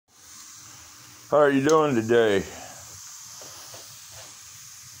How are you doing today?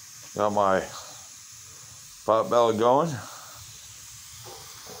 Got my pot belly going.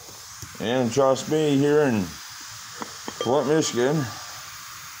 And trust me, here in Flint, Michigan,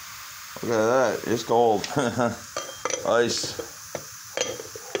 look at that, it's cold. Ice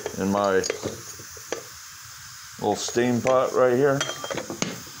in my little steam pot right here.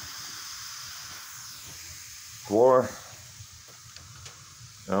 Floor.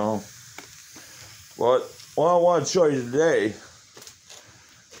 You know. But what I want to show you today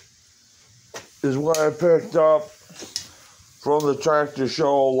is what I picked up from the tractor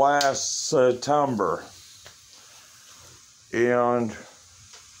show last September. And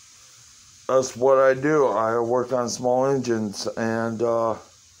that's what I do. I work on small engines, and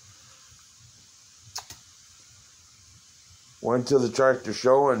went to the tractor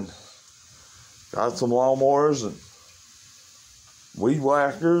show and got some lawnmowers and weed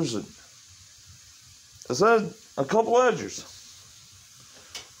whackers, and I said a couple edgers.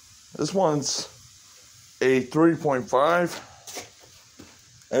 This one's a 3.5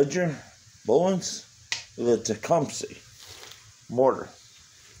 edger Bullens with a Tecumseh mortar.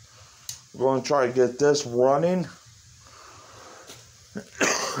 We're going to try to get this running.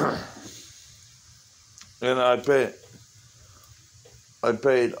 And I paid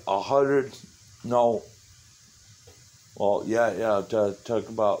it took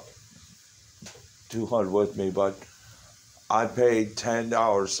about 200 with me, but I paid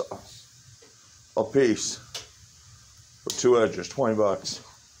 $10 a piece for 2 edgers, $20.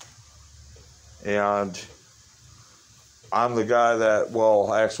 And I'm the guy that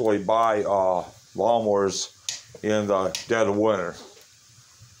will actually buy lawnmowers in the dead of winter,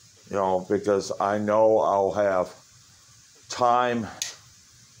 you know, because I know I'll have time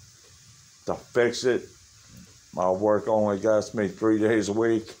to fix it. My work only gets me 3 days a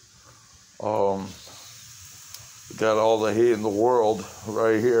week. Got all the heat in the world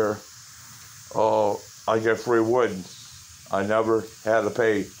right here. I get free wood. I never had to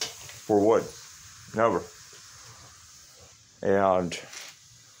pay for wood. Never. And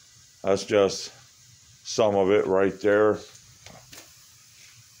that's just some of it right there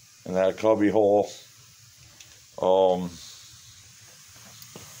in that cubby hole.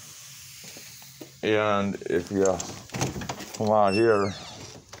 And if you come out here,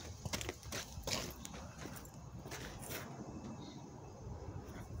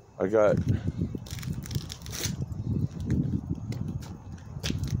 I got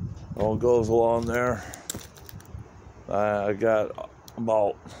all goes along there. I got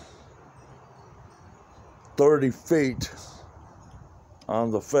about 30 feet on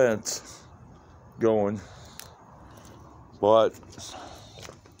the fence going, but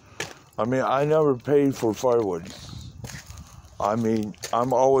I mean, I never paid for firewood. I mean,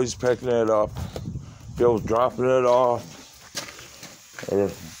 I'm always picking it up, Bill's dropping it off,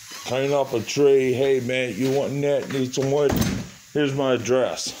 or cutting up a tree. Hey man, you want net, need some wood? Here's my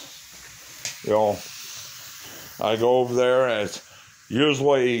address. You know, I go over there and it's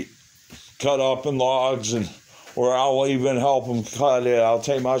usually cut up in logs, and or I'll even help them cut it. I'll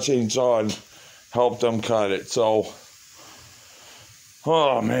take my chainsaw and help them cut it. So,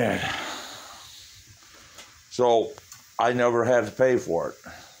 oh man. So I never had to pay for it.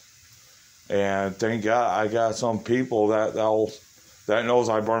 And thank God I got some people that knows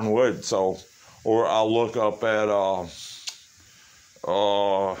I burn wood. So, or I'll look up at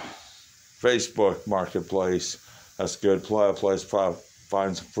Facebook Marketplace. That's a good place to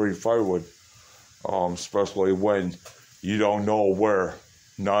find some free firewood, especially when you don't know where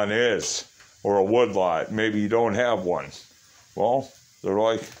none is, or a wood lot. Maybe you don't have one. Well, they're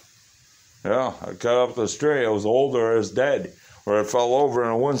like, yeah, I cut up this tree. It was older, it's dead, or it fell over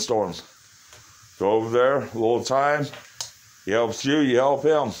in a windstorm. Go over there, a little time. He helps you, you help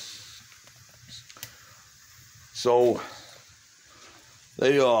him. So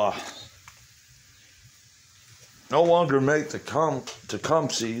they no longer make the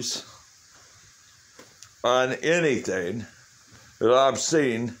Tecumsehs on anything that I've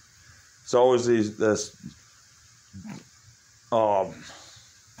seen. It's always this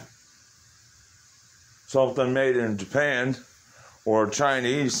something made in Japan or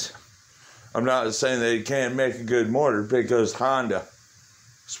Chinese. I'm not saying they can't make a good mortar, because Honda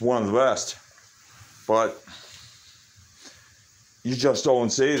is one of the best, but you just don't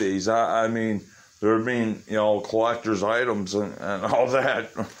see these. I mean, they're being, you know, collector's items and all that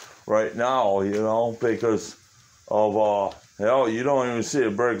right now, you know, because of, hell, you don't even see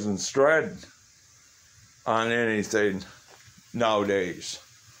a Briggs & Stratton on anything nowadays.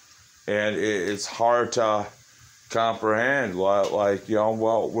 And it's hard to comprehend, like, you know,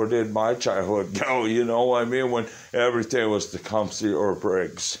 well, where did my childhood go? You know what I mean? When everything was Tecumseh or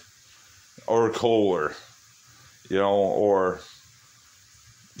Briggs or Kohler, you know, or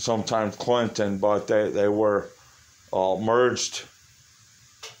sometimes Clinton, but they were merged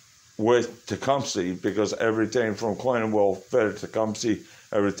with Tecumseh, because everything from Clinton will fit Tecumseh,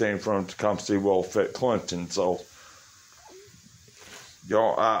 everything from Tecumseh will fit Clinton. So, you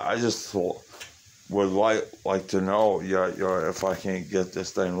know, I just would like to know, if I can't get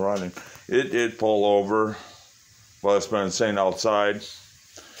this thing running. It did pull over, but it's been sitting outside.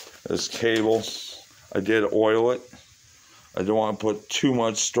 This cable, I did oil it. I don't want to put too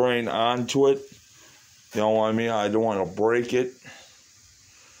much strain onto it. You know what I mean? I don't want to break it.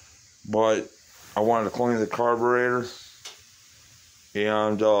 But I wanted to clean the carburetor.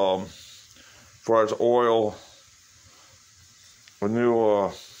 And as far as oil, a new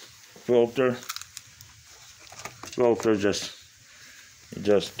filter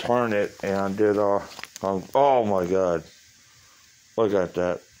just turn it, and did oh my god, look at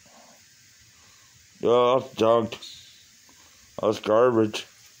that. Oh, that's junk. That's garbage.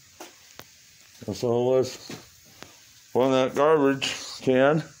 That's all it is. Put that garbage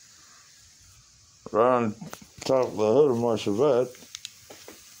can right on top of the hood of my Chevette.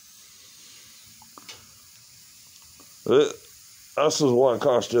 This is what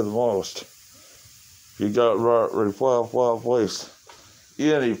cost you the most. You got replaced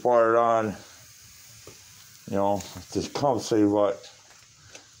any part on, you know, just come see what,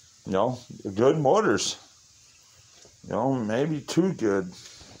 you know, good motors. You know, maybe too good.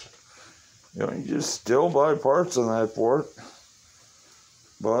 You know, you just still buy parts on that for it.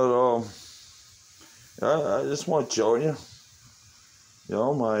 But, I just want to show you, you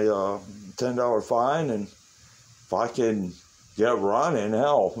know, my $10 fine, and if I can get running,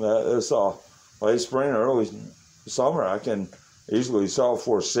 hell, it's late spring, early summer, I can easily sell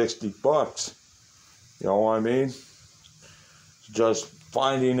for $60. You know what I mean? Just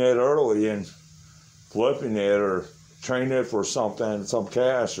finding it early and flipping it, or trading it for something, some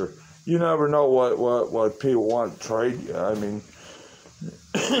cash, or you never know what people want to trade you. I mean,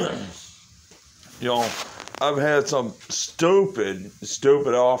 you know, I've had some stupid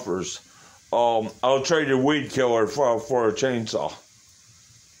offers. I'll trade your weed killer for a chainsaw.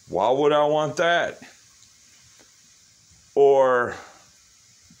 Why would I want that? Or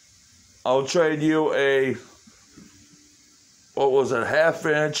I'll trade you a, what was it,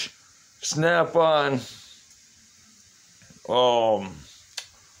 1/2-inch Snap-on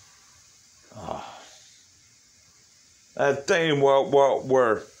that thing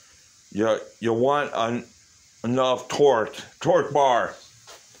where you want enough torque bar.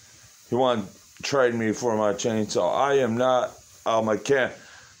 You want to trade me for my chainsaw? I am not a mechanic.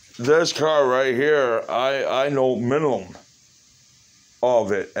 This car right here, I know minimum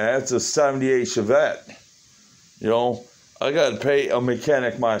of it, and it's a '78 Chevette. You know, I got to pay a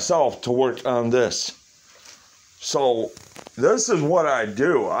mechanic myself to work on this. So this is what I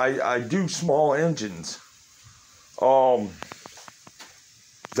do. I do small engines.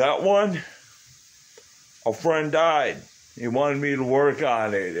 That one, a friend died. He wanted me to work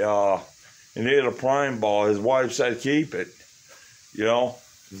on it. He needed a prime ball. His wife said keep it. You know,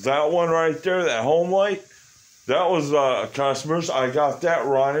 that one right there, that home light, that was customers. I got that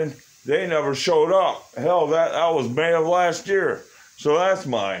running. They never showed up. Hell, that was May of last year. So that's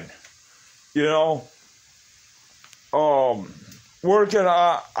mine. You know, working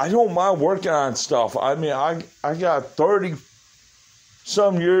on, I don't mind working on stuff. I mean, I got 30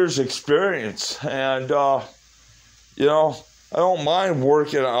 some years experience, and you know, I don't mind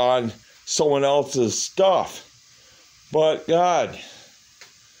working on someone else's stuff. But God,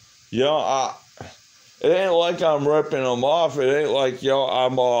 you know, it ain't like I'm ripping them off. It ain't like, you know,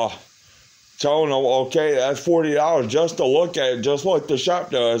 I'm telling them, okay, that's $40 just to look at it, just like the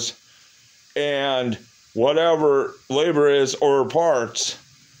shop does, and whatever labor is or parts.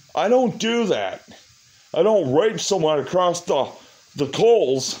 I don't do that. I don't rape someone across the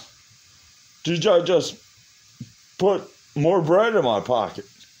coals to just put more bread in my pocket.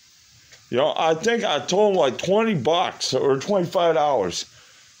 You know, I think I told him like $20 or $25.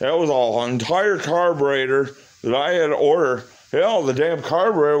 That was an entire carburetor that I had to order. Hell, the damn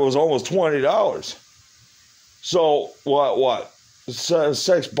carburetor was almost $20. So what?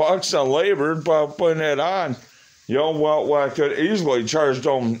 $6 on labor by putting it on. You know, well, I could easily charge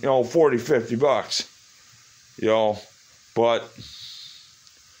them, you know, $40, $50. You know, but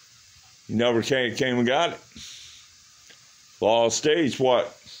he never came and got it. Law states what?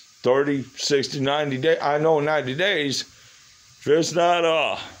 30, 60, 90 days. I know 90 days. If it's not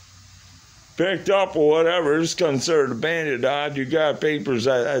picked up or whatever, it's considered abandoned. Odd, you got papers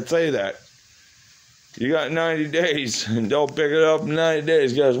that say that. You got 90 days and don't pick it up in 90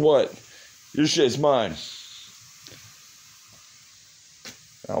 days. Guess what? Your shit's mine.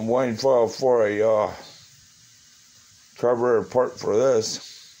 I'm waiting for a carburetor part for this.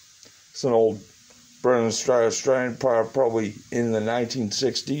 It's an old Brennan Strand, probably in the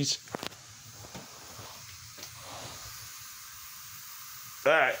 1960s.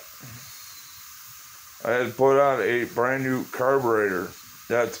 That I had to put on a brand new carburetor.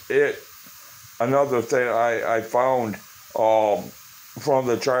 That's it. Another thing I found from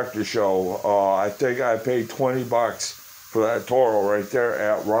the tractor show, I think I paid $20 for that Toro right there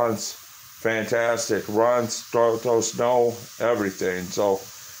at Runs. Fantastic. Runs, throw snow, everything. So,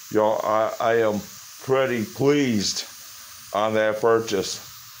 I am pretty pleased on that purchase.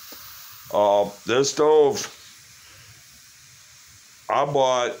 This stove I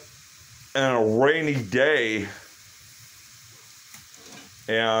bought on a rainy day,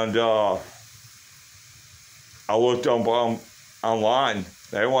 and I looked up online.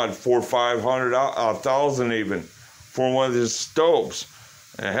 They wanted $400 or $500, $1,000 even for one of these stoves.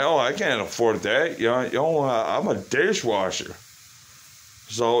 And hell, I can't afford that. I'm a dishwasher.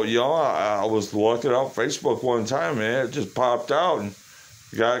 So, I was looking up Facebook one time, and it just popped out, and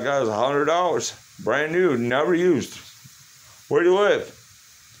the guy got us $100, brand new, never used. Where do you live?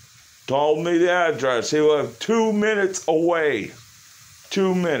 Told me the address. He lived 2 minutes away.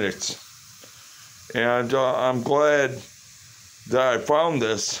 2 minutes. And I'm glad that I found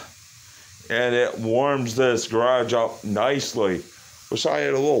this, and it warms this garage up nicely. Wish I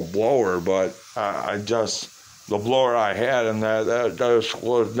had a little blower, but the blower I had in that just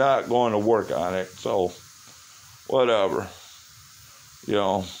was not going to work on it. So, whatever.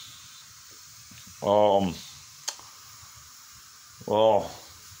 Well,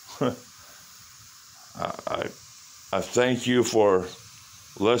 I thank you for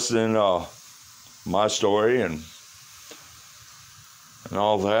listening to my story and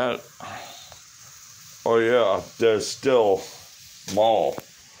all that. Oh yeah, there's still mall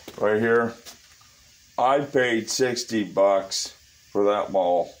right here. I paid $60 for that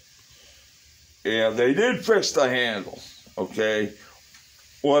mall, and they did fix the handle. Okay,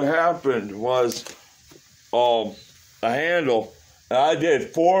 what happened was the handle, and I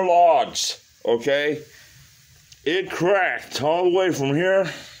did 4 logs. Okay, it cracked all the way from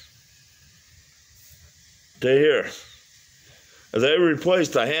here to here. They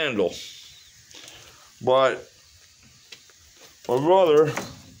replaced the handle, but my brother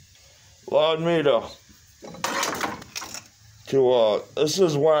allowed me to this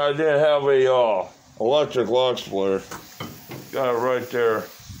is when I didn't have a electric log splitter. Got it right there,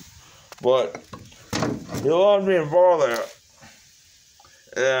 but he allowed me to borrow that,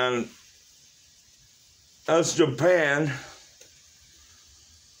 and that's Japan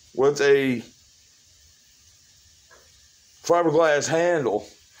with a fiberglass handle.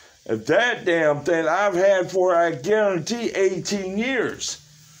 And that damn thing I've had for, I guarantee, 18 years.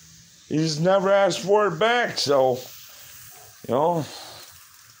 He's never asked for it back, so,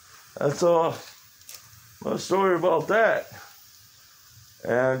 that's my story about that.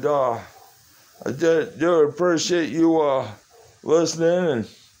 And I do appreciate you listening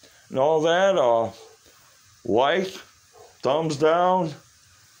and all that. Like, thumbs down,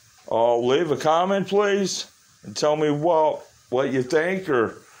 leave a comment, please, and tell me what you think.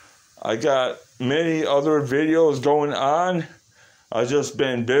 Or I got many other videos going on. I've just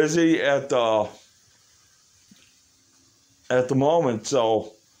been busy at the moment,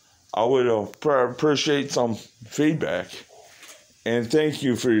 so I would appreciate some feedback. And thank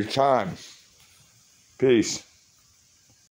you for your time. Peace.